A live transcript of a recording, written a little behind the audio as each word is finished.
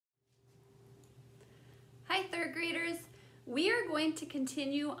third graders. We are going to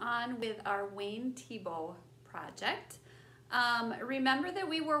continue on with our Wayne Thiebaud project. Remember that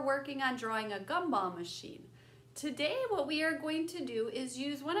we were working on drawing a gumball machine. Today what we are going to do is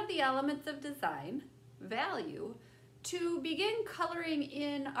use one of the elements of design, value, to begin coloring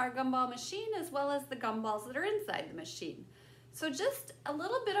in our gumball machine as well as the gumballs that are inside the machine. So just a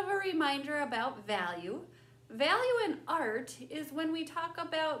little bit of a reminder about value. Value in art is when we talk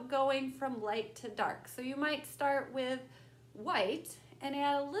about going from light to dark. So you might start with white and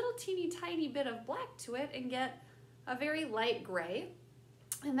add a little teeny tiny bit of black to it and get a very light gray.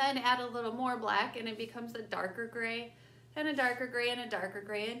 And then add a little more black and it becomes a darker gray and a darker gray and a darker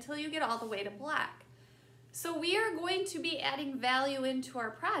gray until you get all the way to black. So we are going to be adding value into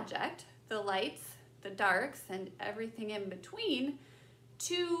our project, the lights, the darks, and everything in between,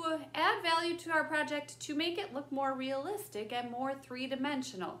 to add value to our project to make it look more realistic and more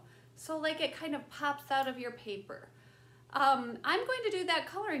three-dimensional. So like it kind of pops out of your paper. I'm going to do that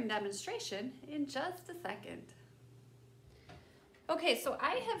coloring demonstration in just a second. Okay, so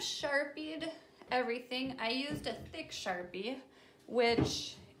I have Sharpied everything. I used a thick Sharpie,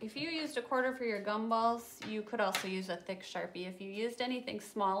 which if you used a quarter for your gumballs, you could also use a thick Sharpie. If you used anything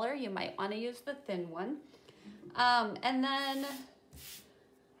smaller, you might want to use the thin one. And then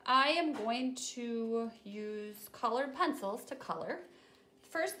I am going to use colored pencils to color.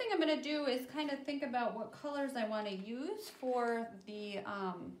 First thing I'm going to do is kind of think about what colors I want to use for the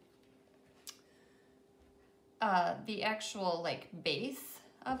actual like base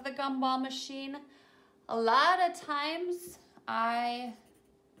of the gumball machine. A lot of times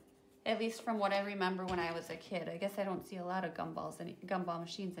at least from what I remember when I was a kid, I guess I don't see a lot of gumball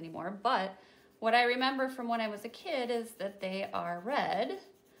machines anymore, but what I remember from when I was a kid is that they are red.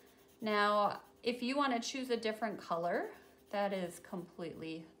 Now, if you want to choose a different color, that is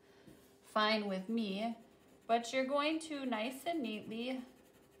completely fine with me, but you're going to nice and neatly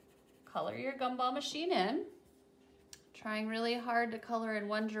color your gumball machine in, trying really hard to color in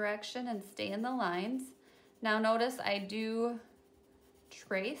one direction and stay in the lines. Now notice I do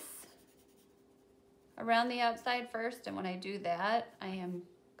trace around the outside first, and when I do that, I am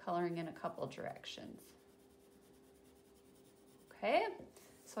coloring in a couple directions. Okay.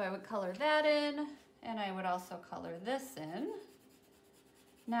 So I would color that in, and I would also color this in.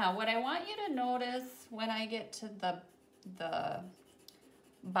 Now, what I want you to notice when I get to the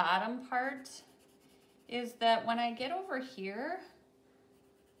bottom part is that when I get over here,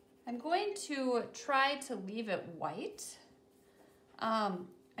 I'm going to try to leave it white.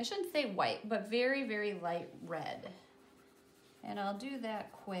 I shouldn't say white, but very, very light red. And I'll do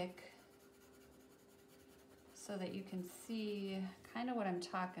that quick so that you can see kind of what I'm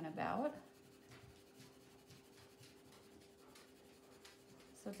talking about.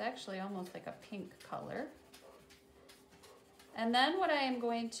 So it's actually almost like a pink color. And then what I am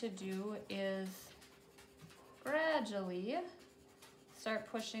going to do is gradually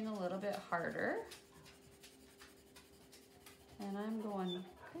start pushing a little bit harder. And I'm going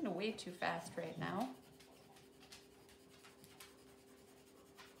kind of way too fast right now.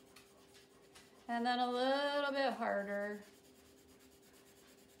 And then a little bit harder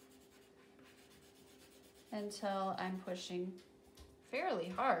until I'm pushing fairly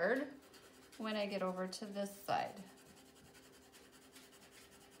hard when I get over to this side.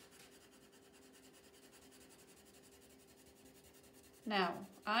 Now,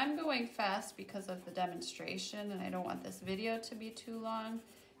 I'm going fast because of the demonstration and I don't want this video to be too long.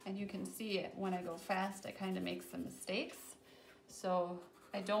 And you can see it when I go fast, I kind of make some mistakes. So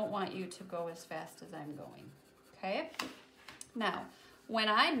I don't want you to go as fast as I'm going, okay? Now, when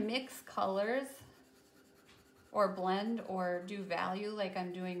I mix colors or blend or do value like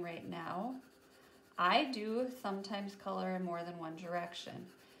I'm doing right now, I do sometimes color in more than one direction.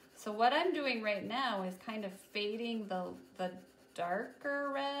 So what I'm doing right now is kind of fading the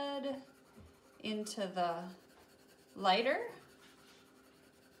darker red into the lighter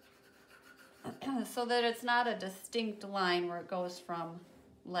so that it's not a distinct line where it goes from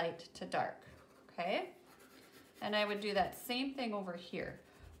light to dark, okay? And I would do that same thing over here.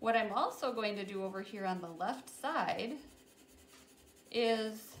 What I'm also going to do over here on the left side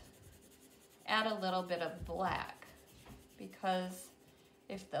is add a little bit of black, because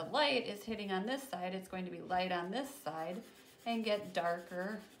if the light is hitting on this side, it's going to be light on this side and get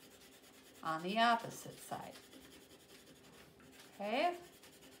darker on the opposite side, okay?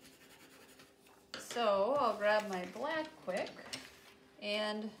 So I'll grab my black quick,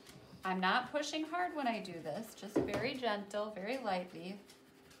 and I'm not pushing hard when I do this, just very gentle, very lightly.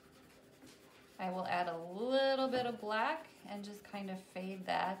 I will add a little bit of black and just kind of fade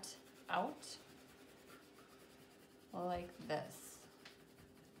that out. like this.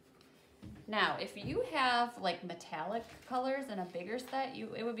 Now, if you have like metallic colors in a bigger set,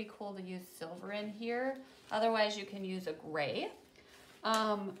 it would be cool to use silver in here. Otherwise, you can use a gray.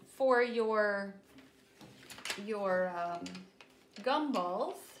 For your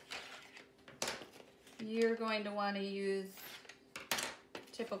gumballs, you're going to want to use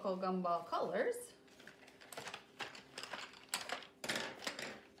typical gumball colors.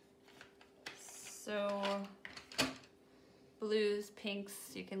 So blues, pinks,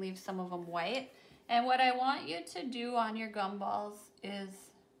 you can leave some of them white. And what I want you to do on your gumballs is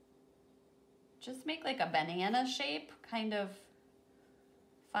just make like a banana shape, kind of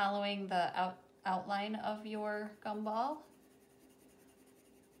following the outline of your gumball.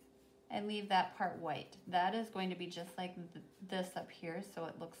 And leave that part white. That is going to be just like this up here, so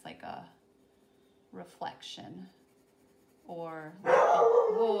it looks like a reflection. Or,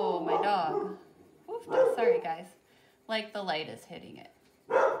 whoa, my dog. Oof, sorry guys. Like the light is hitting it.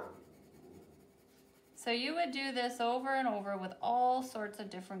 So you would do this over and over with all sorts of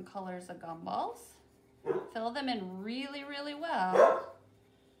different colors of gumballs. Fill them in really, really well.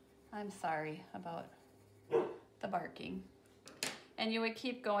 I'm sorry about the barking. And you would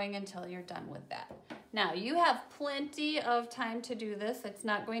keep going until you're done with that. Now, you have plenty of time to do this. It's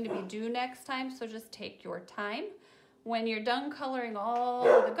not going to be due next time, so just take your time. When you're done coloring all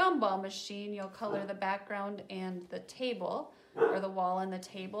of the gumball machine, you'll color the background and the table, or the wall and the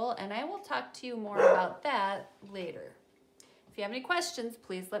table, and I will talk to you more about that later. If you have any questions,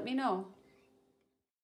 please let me know.